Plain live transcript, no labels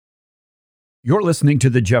You're listening to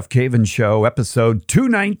The Jeff Cavins Show, episode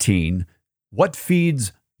 219, What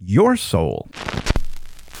Feeds Your Soul?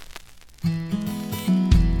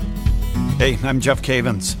 Hey, I'm Jeff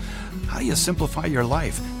Cavins. How do you simplify your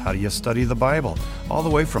life? How do you study the Bible? All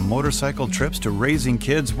the way from motorcycle trips to raising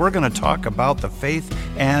kids, we're going to talk about the faith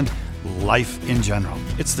and life in general.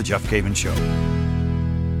 It's The Jeff Cavins Show.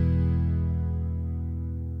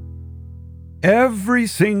 Every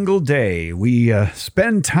single day, we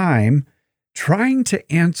spend time trying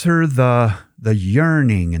to answer the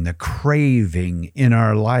yearning and the craving in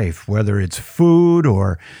our life, whether it's food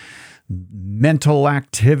or mental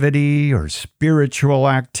activity or spiritual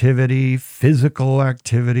activity, physical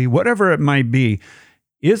activity, whatever it might be.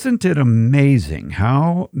 Isn't it amazing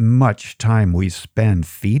how much time we spend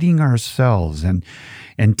feeding ourselves and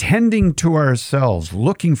tending to ourselves,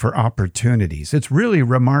 looking for opportunities? It's really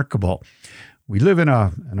remarkable. We live in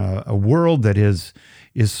a world that is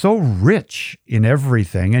so rich in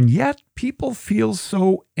everything, and yet people feel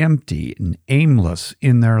so empty and aimless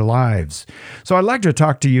in their lives. So I'd like to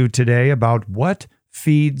talk to you today about what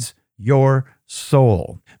feeds your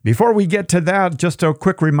soul. Before we get to that, just a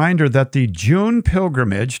quick reminder that the June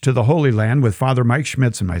pilgrimage to the Holy Land with Father Mike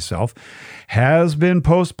Schmitz and myself has been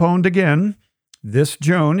postponed again this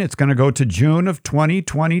June. It's going to go to June of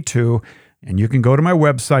 2022. And you can go to my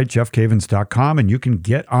website, jeffcavins.com, and you can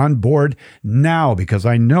get on board now because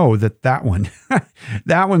I know that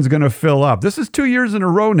one's going to fill up. This is 2 years in a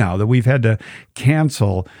row now that we've had to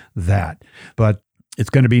cancel that, but it's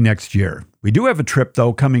going to be next year. We do have a trip,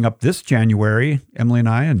 though, coming up this January, Emily and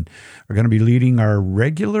I, and are going to be leading our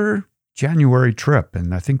regular January trip,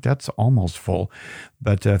 and I think that's almost full.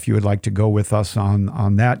 But if you would like to go with us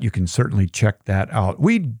on that, you can certainly check that out.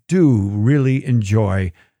 We do really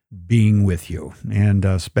enjoy being with you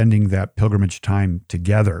and spending that pilgrimage time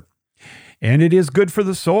together. And it is good for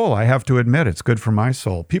the soul. I have to admit, it's good for my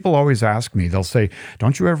soul. People always ask me, they'll say,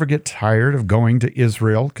 don't you ever get tired of going to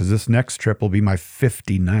Israel? Because this next trip will be my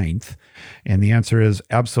 59th. And the answer is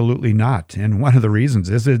absolutely not. And one of the reasons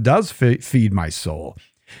is it does feed my soul.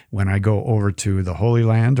 When I go over to the Holy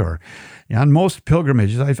Land or on most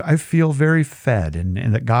pilgrimages, I feel very fed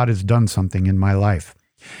and that God has done something in my life.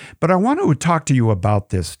 But I want to talk to you about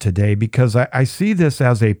this today because I see this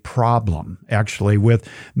as a problem, actually, with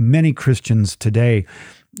many Christians today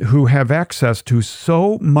who have access to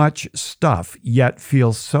so much stuff, yet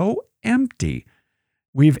feel so empty.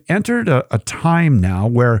 We've entered a time now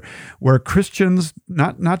where Christians,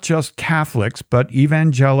 not just Catholics, but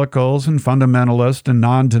evangelicals and fundamentalists and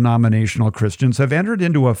non-denominational Christians have entered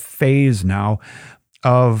into a phase now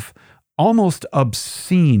of almost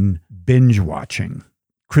obscene binge watching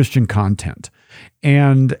Christian content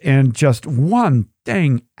and just one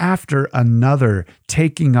thing after another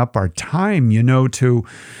taking up our time, to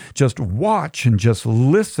just watch and just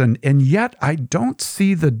listen. And yet I don't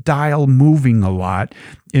see the dial moving a lot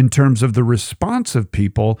in terms of the response of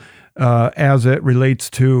people as it relates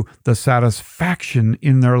to the satisfaction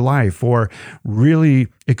in their life or really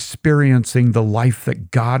experiencing the life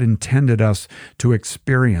that God intended us to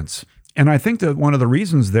experience. And I think that one of the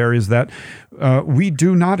reasons there is that we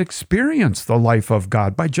do not experience the life of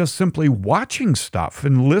God by just simply watching stuff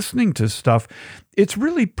and listening to stuff. It's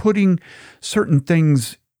really putting certain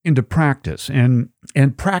things into practice and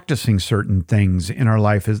practicing certain things in our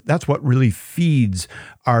life. That's what really feeds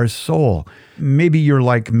our soul. Maybe you're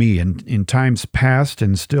like me in times past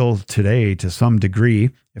and still today to some degree,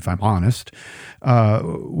 if I'm honest.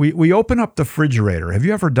 We open up the refrigerator. Have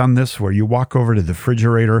you ever done this where you walk over to the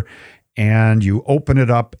refrigerator and you open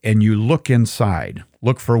it up and you look inside?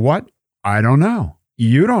 Look for what? I don't know.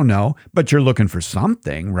 You don't know, but you're looking for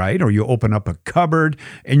something, right? Or you open up a cupboard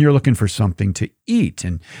and you're looking for something to eat.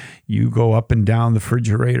 And you go up and down the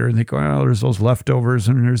refrigerator and think, well, there's those leftovers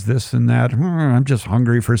and there's this and that. I'm just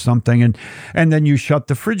hungry for something. And then you shut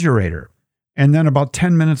the refrigerator. And then about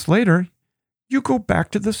 10 minutes later, you go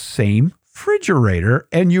back to the same refrigerator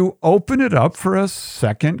and you open it up for a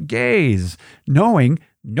second gaze, knowing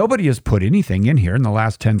nobody has put anything in here in the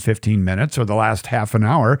last 10, 15 minutes or the last half an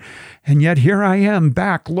hour. And yet here I am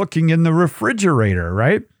back looking in the refrigerator,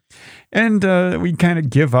 right? And we kind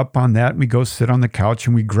of give up on that. And we go sit on the couch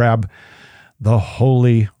and we grab the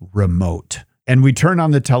holy remote. And we turn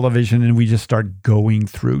on the television and we just start going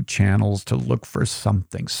through channels to look for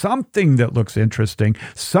something that looks interesting,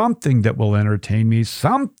 something that will entertain me,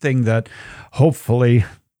 something that hopefully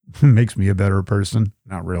makes me a better person.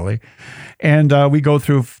 Not really. And we go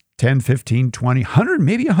through 10, 15, 20, 100,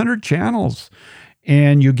 maybe 100 channels.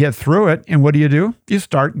 And you get through it. And what do? You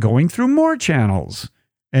start going through more channels.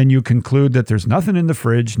 And you conclude that there's nothing in the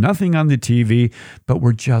fridge, nothing on the TV, but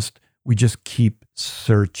we're just We just keep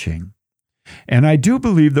searching. And I do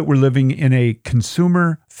believe that we're living in a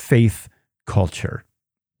consumer faith culture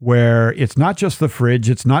where it's not just the fridge,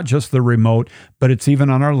 it's not just the remote, but it's even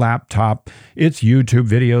on our laptop. It's YouTube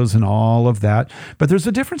videos and all of that. But there's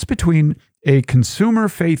a difference between a consumer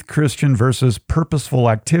faith Christian versus purposeful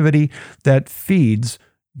activity that feeds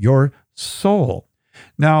your soul.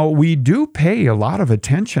 Now, we do pay a lot of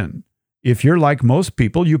attention. If you're like most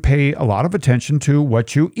people, you pay a lot of attention to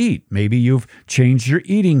what you eat. Maybe you've changed your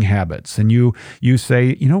eating habits and you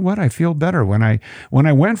say, you know what, I feel better. When I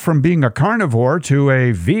went from being a carnivore to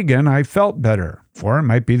a vegan, I felt better. Or it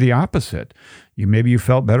might be the opposite. Maybe you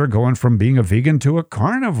felt better going from being a vegan to a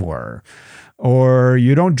carnivore. Or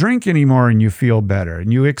you don't drink anymore and you feel better.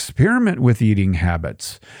 And you experiment with eating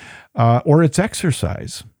habits. Or it's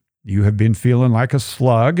exercise. You have been feeling like a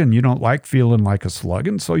slug and you don't like feeling like a slug.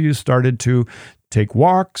 And so you started to take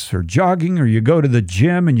walks or jogging, or you go to the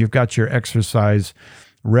gym and you've got your exercise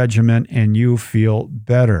regimen and you feel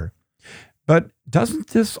better. But doesn't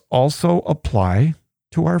this also apply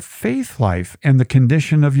to our faith life and the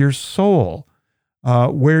condition of your soul,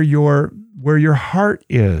 where your heart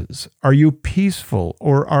is? Are you peaceful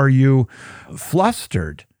or are you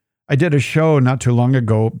flustered? I did a show not too long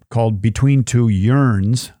ago called Between Two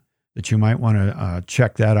Yearns, that you might want to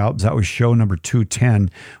check that out. That was show number 210,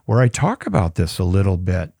 where I talk about this a little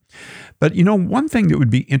bit. But, one thing that would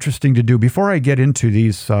be interesting to do before I get into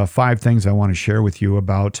these 5 things I want to share with you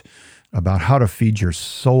about how to feed your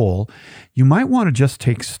soul, you might want to just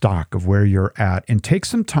take stock of where you're at and take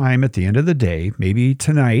some time at the end of the day, maybe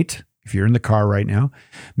tonight, if you're in the car right now,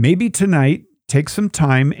 maybe tonight, take some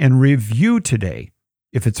time and review today.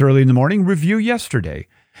 If it's early in the morning, review yesterday.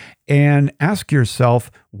 And ask yourself,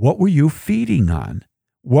 what were you feeding on?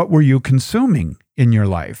 What were you consuming in your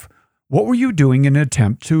life? What were you doing in an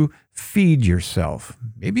attempt to feed yourself?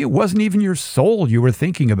 Maybe it wasn't even your soul you were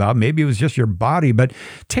thinking about. Maybe it was just your body, but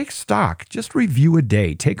take stock. Just review a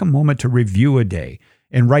day. Take a moment to review a day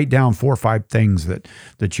and write down 4 or 5 things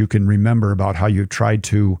that you can remember about how you tried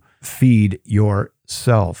to feed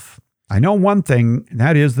yourself. I know one thing, and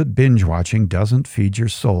that is that binge watching doesn't feed your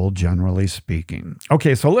soul, generally speaking.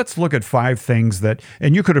 Okay, so let's look at 5 things that,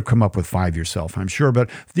 and you could have come up with 5 yourself, I'm sure, but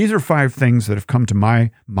these are 5 things that have come to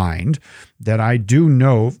my mind that I do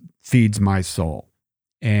know feeds my soul.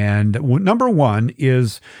 And number 1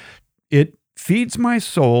 is it feeds my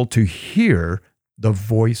soul to hear the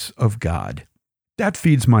voice of God. That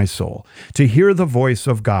feeds my soul, to hear the voice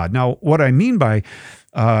of God. Now, what I mean by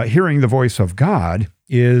hearing the voice of God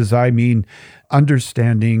is,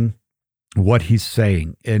 understanding what he's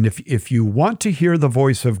saying. And if you want to hear the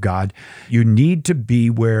voice of God, you need to be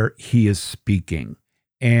where he is speaking.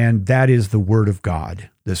 And that is the word of God,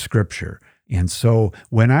 the scripture. And so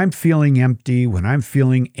when I'm feeling empty, when I'm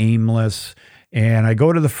feeling aimless, and I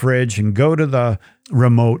go to the fridge and go to the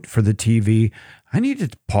remote for the TV, I need to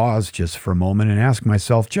pause just for a moment and ask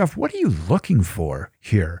myself, Jeff, what are you looking for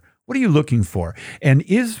here? What are you looking for? And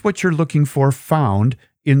is what you're looking for found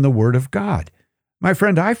in the Word of God? My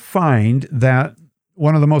friend, I find that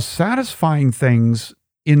one of the most satisfying things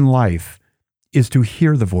in life is to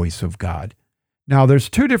hear the voice of God. Now, there's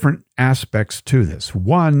 2 different aspects to this.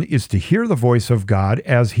 One is to hear the voice of God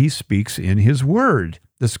as he speaks in his Word,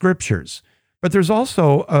 the Scriptures. But there's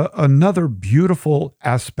also another beautiful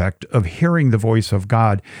aspect of hearing the voice of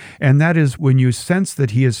God, and that is when you sense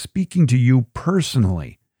that he is speaking to you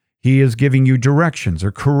personally. He is giving you directions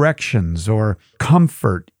or corrections or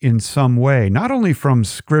comfort in some way, not only from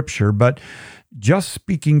Scripture, but just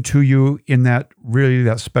speaking to you in that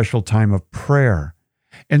special time of prayer.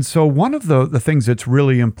 And so one of the things that's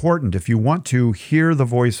really important if you want to hear the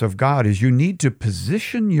voice of God is you need to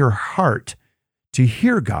position your heart to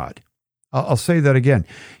hear God. I'll say that again.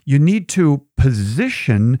 You need to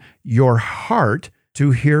position your heart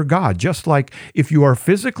to hear God. Just like if you are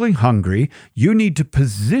physically hungry, you need to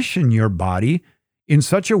position your body in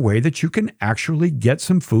such a way that you can actually get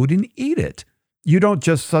some food and eat it. You don't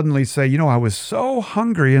just suddenly say, I was so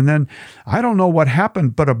hungry and then I don't know what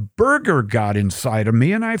happened, but a burger got inside of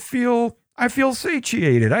me and I feel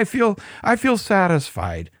satiated. I feel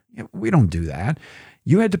satisfied. We don't do that.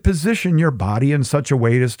 You had to position your body in such a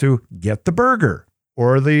way as to get the burger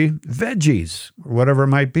or the veggies or whatever it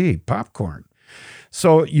might be, popcorn.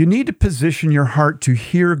 So you need to position your heart to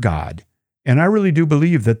hear God. And I really do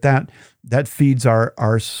believe that feeds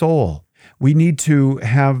our soul. We need to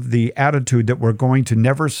have the attitude that we're going to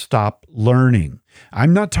never stop learning.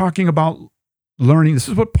 I'm not talking about learning. This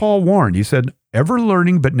is what Paul warned. He said, ever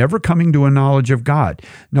learning, but never coming to a knowledge of God.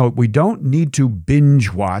 No, we don't need to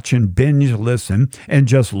binge watch and binge listen and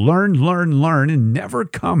just learn, and never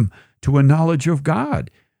come to a knowledge of God.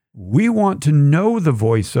 We want to know the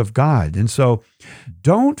voice of God. And so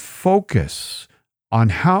don't focus on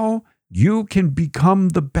how you can become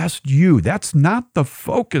the best you. That's not the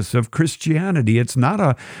focus of Christianity. It's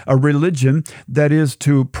not a religion that is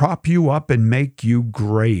to prop you up and make you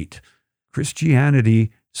great.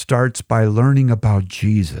 Christianity starts by learning about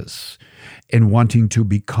Jesus and wanting to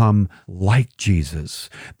become like Jesus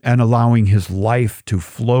and allowing his life to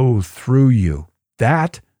flow through you.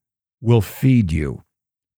 That will feed you.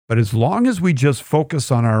 But as long as we just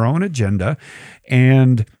focus on our own agenda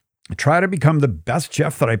and try to become the best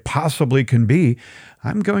Jeff that I possibly can be,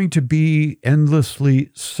 I'm going to be endlessly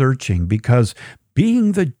searching, because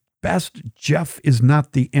being the best Jeff is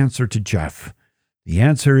not the answer to Jeff. The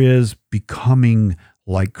answer is becoming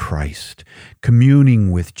like Christ,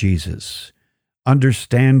 communing with Jesus,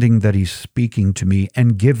 understanding that he's speaking to me,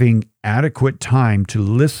 and giving adequate time to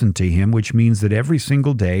listen to him, which means that every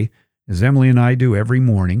single day, as Emily and I do every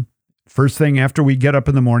morning, first thing after we get up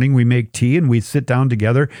in the morning, we make tea and we sit down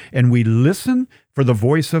together and we listen for the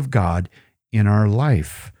voice of God in our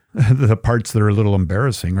life. The parts that are a little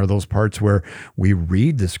embarrassing are those parts where we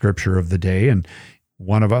read the scripture of the day and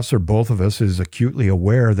one of us or both of us is acutely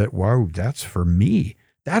aware that, wow, that's for me.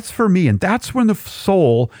 That's for me. And that's when the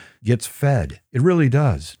soul gets fed. It really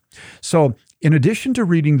does. So in addition to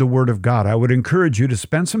reading the Word of God, I would encourage you to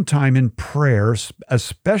spend some time in prayer,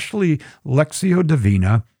 especially Lectio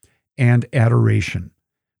Divina and adoration.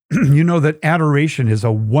 You know that adoration is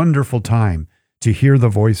a wonderful time to hear the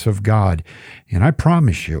voice of God. And I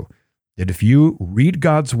promise you that if you read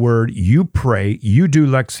God's Word, you pray, you do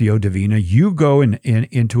Lectio Divina, you go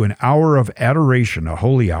into an hour of adoration, a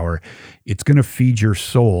holy hour, it's going to feed your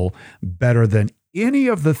soul better than any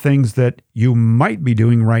of the things that you might be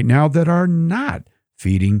doing right now that are not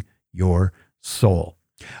feeding your soul.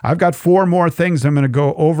 I've got 4 more things I'm going to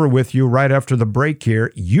go over with you right after the break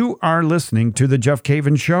here. You are listening to The Jeff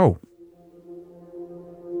Cavins Show.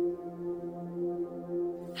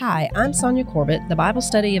 Hi, I'm Sonia Corbett, the Bible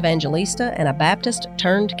study evangelista and a Baptist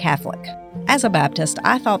turned Catholic. As a Baptist,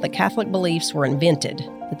 I thought that Catholic beliefs were invented,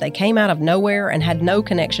 that they came out of nowhere and had no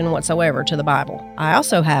connection whatsoever to the Bible. I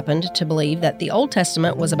also happened to believe that the Old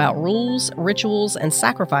Testament was about rules, rituals, and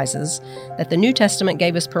sacrifices that the New Testament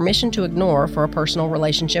gave us permission to ignore for a personal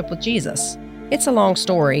relationship with Jesus. It's a long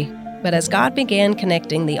story, but as God began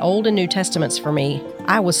connecting the Old and New Testaments for me,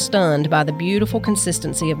 I was stunned by the beautiful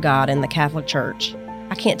consistency of God in the Catholic Church.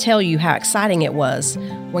 I can't tell you how exciting it was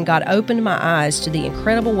when God opened my eyes to the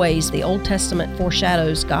incredible ways the Old Testament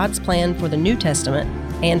foreshadows God's plan for the New Testament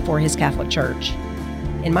and for His Catholic Church.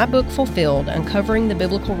 In my book, Fulfilled, Uncovering the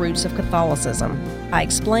Biblical Roots of Catholicism, I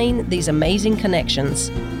explain these amazing connections,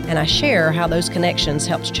 and I share how those connections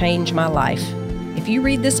helped change my life. If you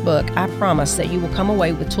read this book, I promise that you will come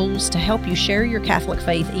away with tools to help you share your Catholic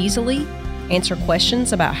faith easily, answer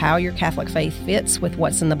questions about how your Catholic faith fits with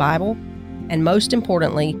what's in the Bible, and most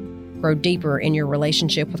importantly, grow deeper in your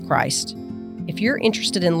relationship with Christ. If you're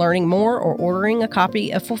interested in learning more or ordering a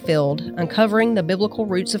copy of Fulfilled, Uncovering the Biblical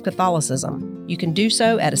Roots of Catholicism, you can do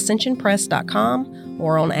so at ascensionpress.com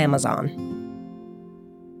or on Amazon.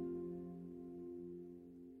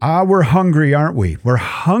 We're hungry, aren't we? We're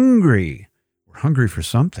hungry. We're hungry for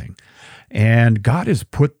something. And God has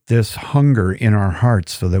put this hunger in our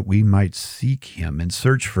hearts so that we might seek Him and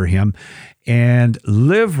search for Him and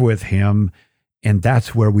live with Him. And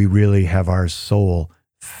that's where we really have our soul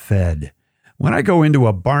fed. When I go into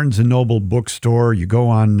a Barnes & Noble bookstore, you go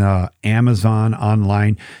on Amazon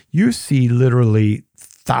online, you see literally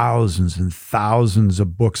thousands and thousands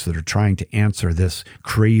of books that are trying to answer this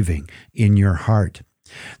craving in your heart.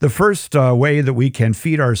 The first way that we can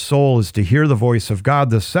feed our soul is to hear the voice of God.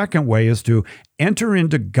 The second way is to enter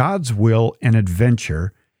into God's will and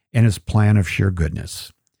adventure and His plan of sheer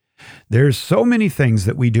goodness. There's so many things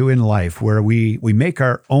that we do in life where we make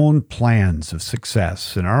our own plans of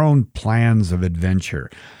success and our own plans of adventure.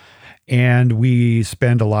 And we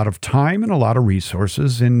spend a lot of time and a lot of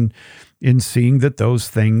resources in seeing that those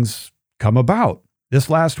things come about. This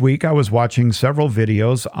last week, I was watching several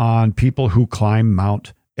videos on people who climb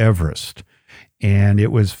Mount Everest. And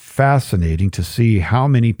it was fascinating to see how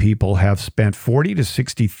many people have spent $40,000 to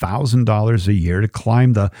 $60,000 a year to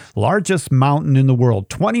climb the largest mountain in the world,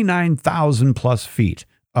 29,000 plus feet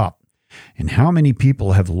up. And how many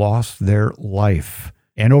people have lost their life.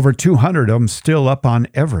 And over 200 of them still up on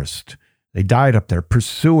Everest. They died up there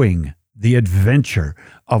pursuing the adventure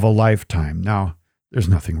of a lifetime. Now, There's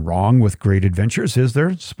nothing wrong with great adventures, is there?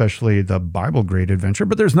 Especially the Bible great adventure.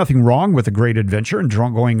 But there's nothing wrong with a great adventure and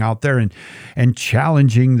going out there and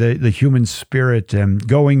challenging the human spirit and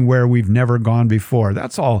going where we've never gone before.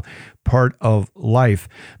 That's all part of life.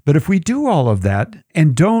 But if we do all of that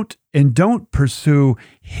and don't pursue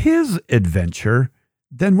his adventure,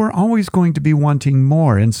 then we're always going to be wanting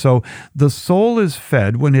more. And so the soul is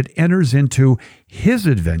fed when it enters into his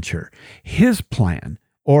adventure, his plan,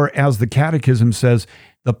 or as the Catechism says,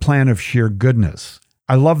 the plan of sheer goodness.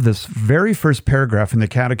 I love this very first paragraph in the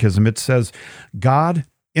Catechism. It says, God,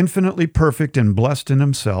 infinitely perfect and blessed in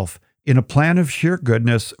himself, in a plan of sheer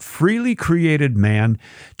goodness, freely created man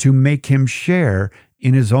to make him share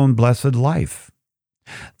in his own blessed life.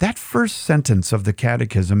 That first sentence of the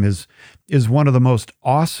Catechism is one of the most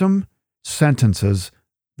awesome sentences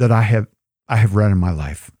that I have read in my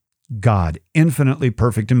life. God, infinitely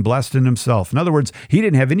perfect and blessed in himself. In other words, he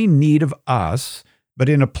didn't have any need of us, but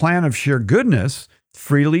in a plan of sheer goodness,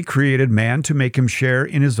 freely created man to make him share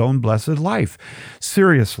in his own blessed life.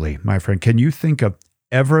 Seriously, my friend, can you think of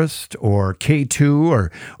Everest or K2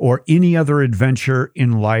 or any other adventure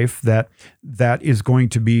in life that is going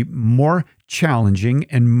to be more challenging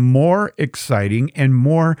and more exciting and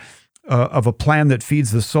more of a plan that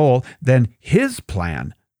feeds the soul than his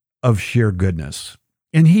plan of sheer goodness?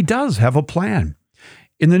 And he does have a plan.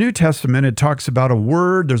 In the New Testament, it talks about a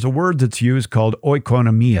word. There's a word that's used called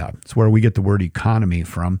oikonomia. It's where we get the word economy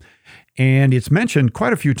from. And it's mentioned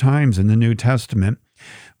quite a few times in the New Testament.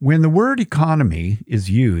 When the word economy is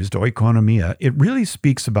used, oikonomia, it really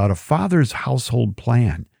speaks about a father's household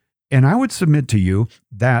plan. And I would submit to you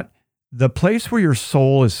that the place where your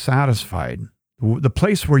soul is satisfied, the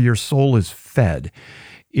place where your soul is fed,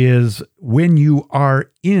 is when you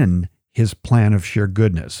are in his plan of sheer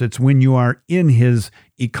goodness. It's when you are in his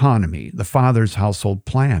economy, the Father's household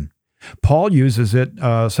plan. Paul uses it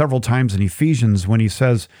several times in Ephesians when he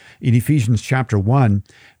says in Ephesians chapter 1,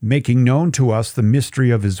 making known to us the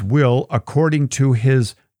mystery of his will according to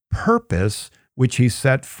his purpose, which he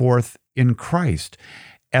set forth in Christ,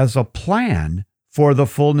 as a plan for the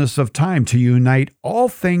fullness of time to unite all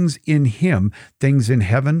things in him, things in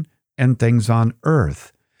heaven and things on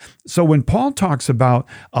earth. So when Paul talks about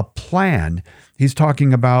a plan, he's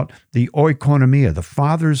talking about the oikonomia, the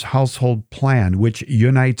Father's household plan, which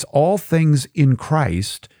unites all things in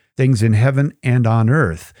Christ, things in heaven and on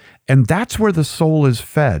earth. And that's where the soul is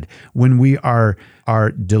fed, when we are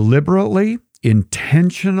deliberately,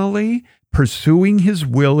 intentionally pursuing his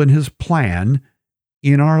will and his plan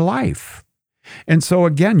in our life. And so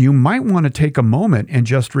again, you might want to take a moment and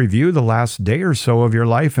just review the last day or so of your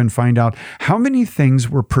life and find out how many things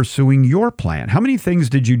were pursuing your plan. How many things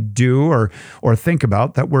did you do or think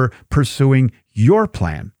about that were pursuing your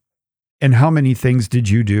plan? And how many things did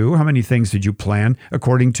you do? How many things did you plan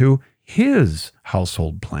according to his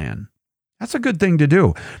household plan? That's a good thing to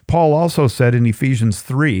do. Paul also said in Ephesians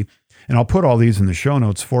 3, and I'll put all these in the show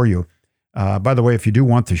notes for you. By the way, if you do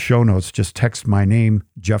want the show notes, just text my name,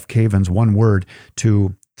 Jeff Cavins, one word,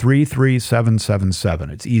 to 33777.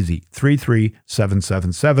 It's easy,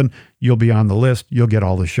 33777. You'll be on the list. You'll get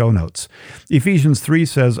all the show notes. Ephesians 3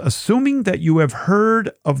 says, assuming that you have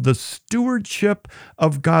heard of the stewardship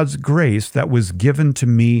of God's grace that was given to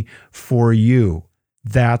me for you.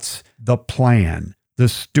 That's the plan, the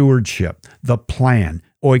stewardship, the plan,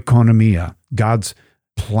 oikonomia, God's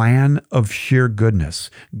plan of sheer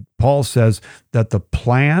goodness. Paul says that the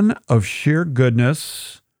plan of sheer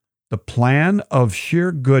goodness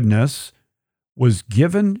was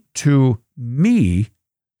given to me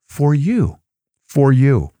for you.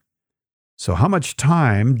 So how much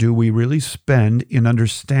time do we really spend in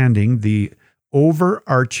understanding the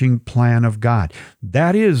overarching plan of God?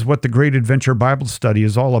 That is what the Great Adventure Bible Study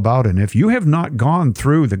is all about. And if you have not gone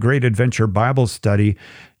through the Great Adventure Bible Study,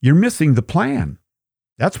 you're missing the plan.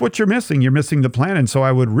 That's what you're missing. You're missing the plan. And so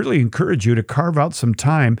I would really encourage you to carve out some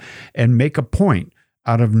time and make a point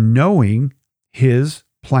out of knowing his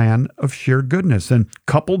plan of sheer goodness. And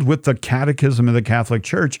coupled with the Catechism of the Catholic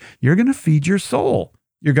Church, you're going to feed your soul.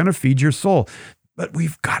 You're going to feed your soul. But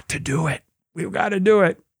we've got to do it. We've got to do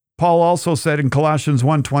it. Paul also said in Colossians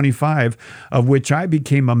 1:25, of which I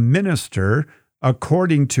became a minister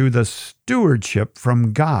according to the stewardship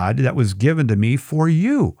from God that was given to me for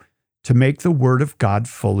you, to make the word of God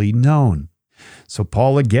fully known. So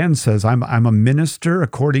Paul again says, I'm a minister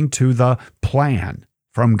according to the plan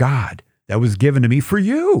from God that was given to me for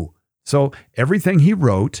you. So everything he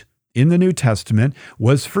wrote in the New Testament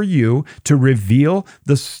was for you to reveal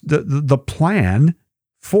the plan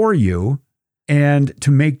for you and to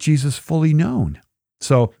make Jesus fully known.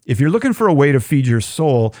 So if you're looking for a way to feed your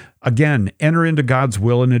soul, again, enter into God's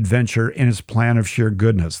will and adventure in his plan of sheer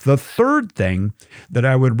goodness. The third thing that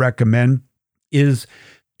I would recommend is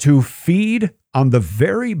to feed on the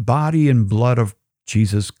very body and blood of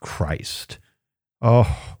Jesus Christ.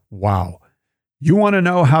 Oh, wow. You want to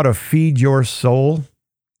know how to feed your soul?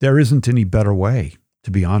 There isn't any better way, to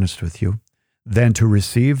be honest with you, than to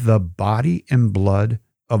receive the body and blood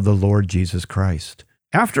of the Lord Jesus Christ.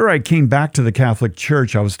 After I came back to the Catholic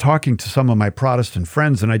Church, I was talking to some of my Protestant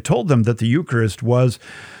friends, and I told them that the Eucharist was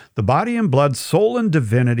the body and blood, soul and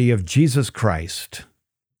divinity of Jesus Christ.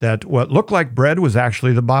 That what looked like bread was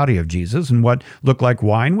actually the body of Jesus, and what looked like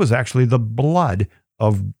wine was actually the blood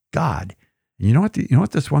of God. And you know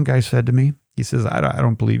what this one guy said to me? He says, I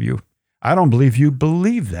don't believe you. I don't believe you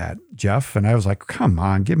believe that, Jeff. And I was like, come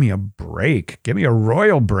on, give me a break. Give me a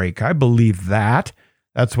royal break. I believe that.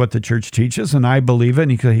 That's what the church teaches, and I believe it.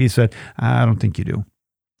 And he said, I don't think you do.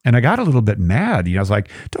 And I got a little bit mad. I was like,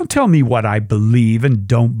 don't tell me what I believe and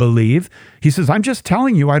don't believe. He says, I'm just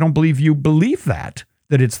telling you, I don't believe you believe that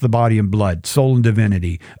it's the body and blood, soul and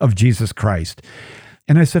divinity of Jesus Christ.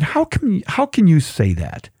 And I said, how can you say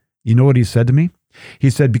that? You know what he said to me? He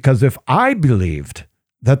said, because if I believed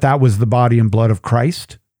that was the body and blood of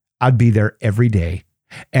Christ, I'd be there every day.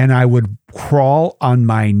 And I would crawl on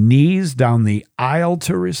my knees down the aisle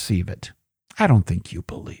to receive it. I don't think you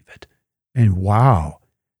believe it. And wow,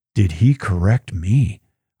 did he correct me?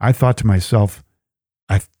 I thought to myself,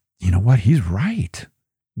 you know what? He's right.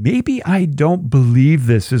 Maybe I don't believe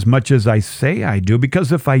this as much as I say I do,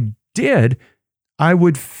 because if I did, I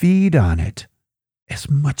would feed on it as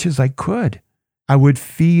much as I could. I would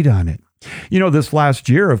feed on it. This last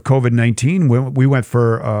year of COVID-19, we went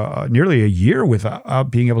for nearly a year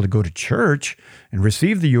without being able to go to church and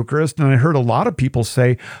receive the Eucharist. And I heard a lot of people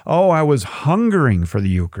say, oh, I was hungering for the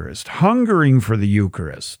Eucharist, hungering for the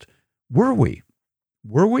Eucharist. Were we?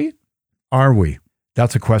 Were we? Are we?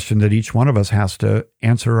 That's a question that each one of us has to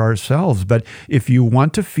answer ourselves. But if you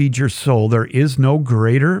want to feed your soul, there is no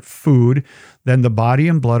greater food than the body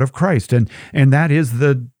and blood of Christ. And that is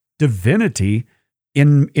the divinity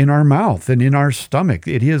in our mouth and in our stomach.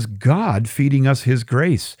 It is God feeding us his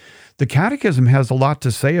grace. The Catechism has a lot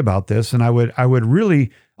to say about this, and I would really,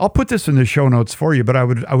 I'll put this in the show notes for you, but I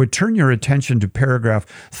would turn your attention to paragraph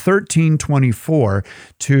 1324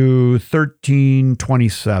 to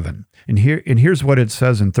 1327. And here's what it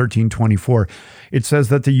says in 1324. It says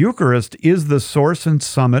that the Eucharist is the source and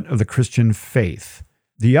summit of the Christian faith.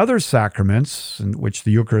 The other sacraments, in which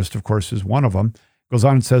the Eucharist, of course, is one of them, goes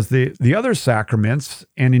on and says the other sacraments,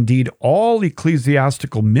 and indeed all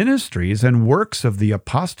ecclesiastical ministries and works of the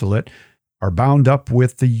apostolate, are bound up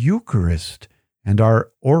with the Eucharist and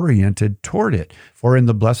are oriented toward it. For in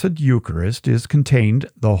the Blessed Eucharist is contained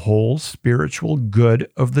the whole spiritual good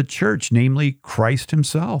of the church, namely Christ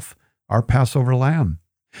himself, our Passover lamb.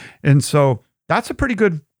 And so that's a pretty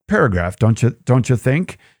good paragraph, don't you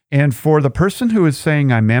think? And for the person who is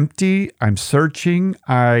saying, I'm empty, I'm searching,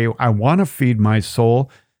 I want to feed my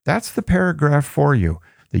soul, that's the paragraph for you.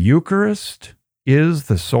 The Eucharist is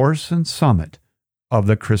the source and summit of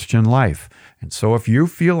the Christian life. And so if you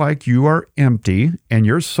feel like you are empty and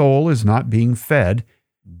your soul is not being fed,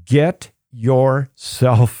 get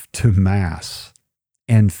yourself to Mass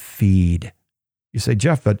and feed. You say,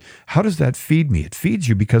 Jeff, but how does that feed me? It feeds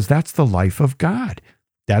you because that's the life of God.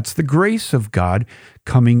 That's the grace of God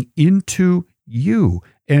coming into you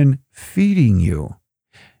and feeding you.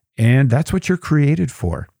 And that's what you're created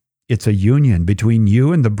for. It's a union between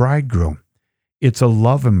you and the bridegroom. It's a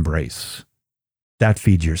love embrace. That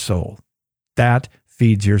feeds your soul. That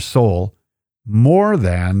feeds your soul more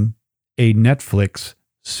than a Netflix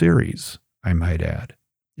series, I might add.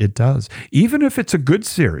 It does. Even if it's a good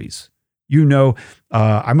series.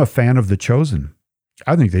 I'm a fan of The Chosen.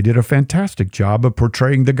 I think they did a fantastic job of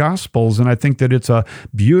portraying the Gospels, and I think that it's a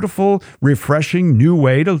beautiful, refreshing new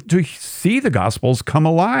way to see the Gospels come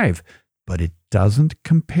alive. But it doesn't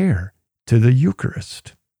compare to the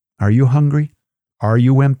Eucharist. Are you hungry? Are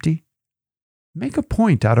you empty? Make a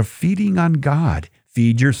point out of feeding on God.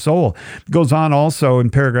 Feed your soul. It goes on also in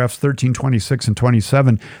paragraphs 13, 26, and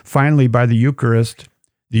 27. Finally, by the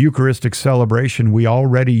Eucharistic celebration, we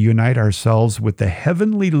already unite ourselves with the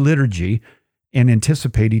heavenly liturgy and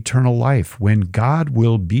anticipate eternal life when God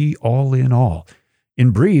will be all in all.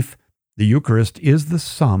 In brief, the Eucharist is the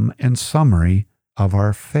sum and summary of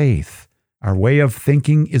our faith. Our way of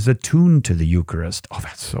thinking is attuned to the Eucharist. Oh,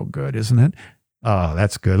 that's so good, isn't it? Oh,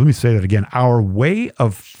 that's good. Let me say that again. Our way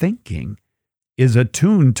of thinking is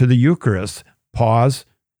attuned to the Eucharist. Pause,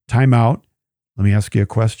 time out. Let me ask you a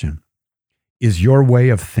question. Is your way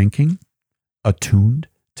of thinking attuned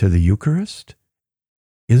to the Eucharist?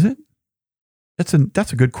 Is it? That's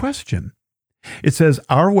a good question. It says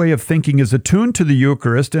our way of thinking is attuned to the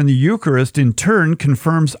Eucharist, and the Eucharist in turn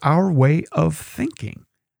confirms our way of thinking.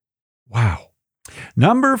 Wow.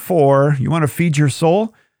 Number 4, you want to feed your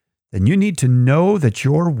soul? Then you need to know that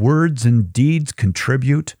your words and deeds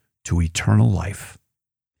contribute to eternal life.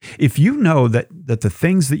 If you know that the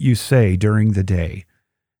things that you say during the day,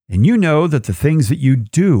 and you know that the things that you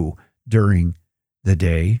do during the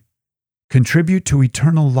day contribute to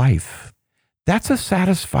eternal life, that's a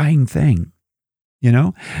satisfying thing. You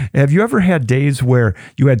know, have you ever had days where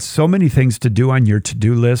you had so many things to do on your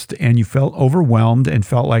to-do list and you felt overwhelmed and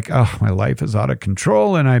felt like, oh, my life is out of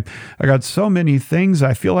control and I got so many things.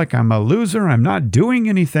 I feel like I'm a loser. I'm not doing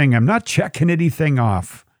anything. I'm not checking anything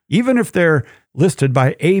off. Even if they're listed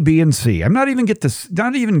by A, B, and C. I'm not even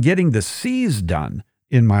getting the C's done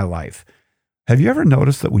in my life. Have you ever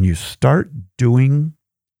noticed that when you start doing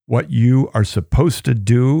what you are supposed to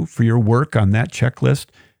do for your work on that checklist,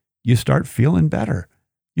 you start feeling better.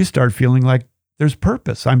 You start feeling like there's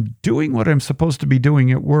purpose. I'm doing what I'm supposed to be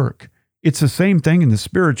doing at work. It's the same thing in the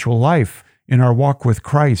spiritual life, in our walk with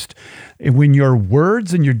Christ. And when your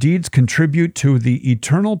words and your deeds contribute to the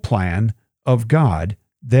eternal plan of God,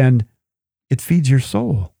 then it feeds your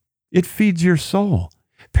soul. It feeds your soul.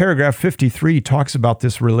 Paragraph 53 talks about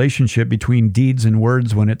this relationship between deeds and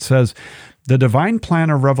words when it says, the divine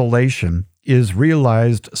plan of revelation is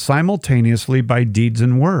realized simultaneously by deeds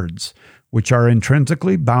and words, which are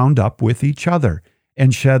intrinsically bound up with each other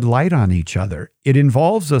and shed light on each other. It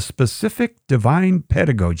involves a specific divine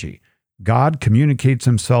pedagogy. God communicates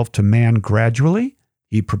himself to man gradually.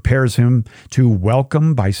 He prepares him to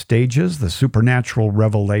welcome by stages the supernatural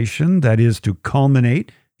revelation that is to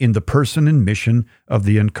culminate in the person and mission of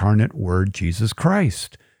the incarnate Word, Jesus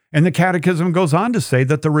Christ. And the Catechism goes on to say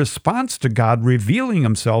that the response to God revealing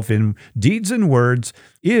himself in deeds and words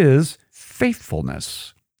is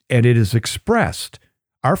faithfulness. And it is expressed.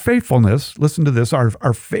 Our faithfulness, listen to this,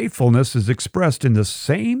 our faithfulness is expressed in the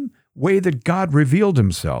same way that God revealed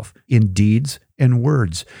himself, in deeds and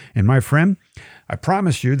words. And my friend, I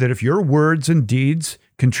promise you that if your words and deeds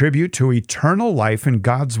contribute to eternal life in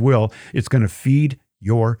God's will, it's going to feed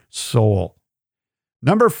your soul.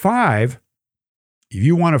 Number 5, if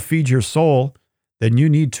you want to feed your soul, then you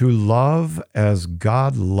need to love as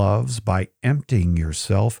God loves by emptying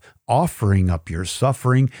yourself, offering up your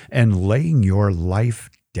suffering, and laying your life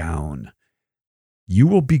down. You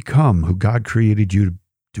will become who God created you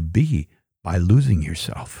to be by losing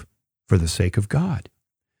yourself for the sake of God.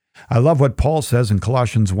 I love what Paul says in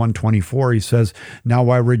Colossians 1:24. He says, now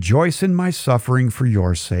I rejoice in my suffering for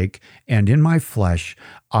your sake, and in my flesh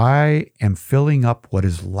I am filling up what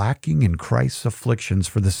is lacking in Christ's afflictions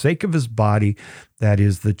for the sake of his body, that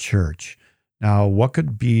is the church. Now, what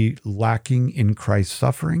could be lacking in Christ's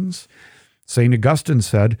sufferings? St. Augustine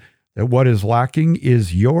said that what is lacking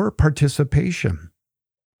is your participation.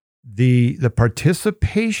 The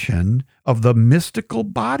participation of the mystical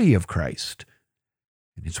body of Christ.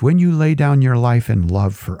 And it's when you lay down your life in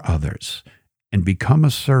love for others and become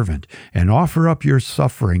a servant and offer up your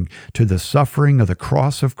suffering to the suffering of the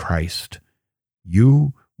cross of Christ,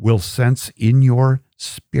 you will sense in your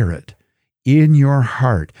spirit, in your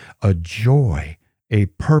heart, a joy, a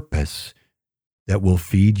purpose that will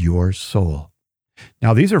feed your soul.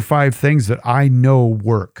 Now, these are 5 things that I know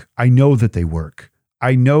work. I know that they work.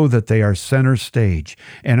 I know that they are center stage.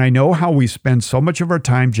 And I know how we spend so much of our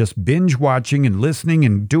time just binge watching and listening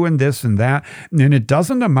and doing this and that. And it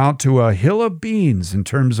doesn't amount to a hill of beans in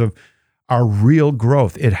terms of our real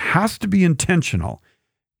growth. It has to be intentional.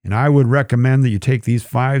 And I would recommend that you take these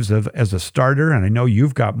 5 as a starter. And I know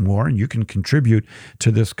you've got more and you can contribute to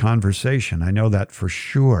this conversation. I know that for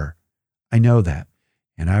sure. I know that.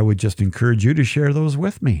 And I would just encourage you to share those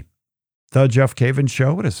with me. The Jeff Cavins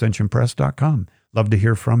Show at ascensionpress.com. Love to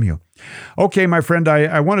hear from you. Okay, my friend,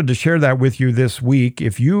 I wanted to share that with you this week.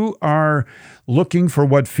 If you are looking for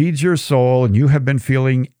what feeds your soul and you have been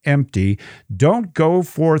feeling empty, don't go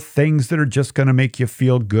for things that are just going to make you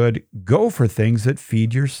feel good. Go for things that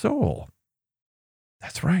feed your soul.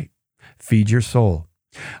 That's right. Feed your soul.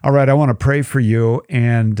 All right, I want to pray for you,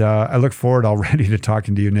 and I look forward already to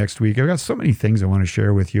talking to you next week. I've got so many things I want to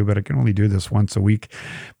share with you, but I can only do this once a week.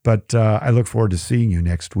 But I look forward to seeing you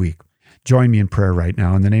next week. Join me in prayer right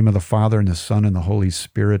now. In the name of the Father, and the Son, and the Holy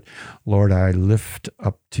Spirit, Lord, I lift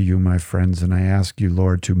up to you, my friends, and I ask you,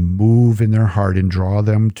 Lord, to move in their heart and draw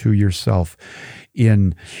them to yourself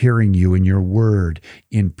in hearing you in your word,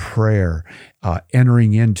 in prayer,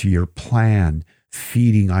 entering into your plan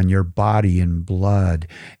feeding on your body and blood,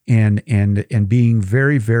 and being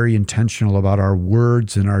very, very intentional about our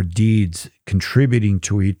words and our deeds contributing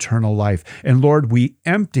to eternal life. And Lord, we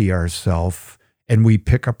empty ourselves and we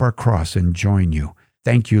pick up our cross and join you.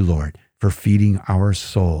 Thank you, Lord, for feeding our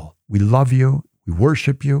soul. We love you, we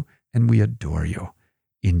worship you, and we adore you.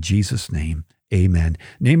 In Jesus' name, amen.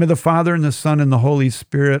 Name of the Father and the Son and the Holy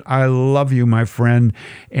Spirit. I love you, my friend.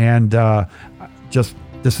 And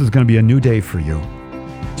this is going to be a new day for you.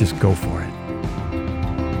 Just go for it.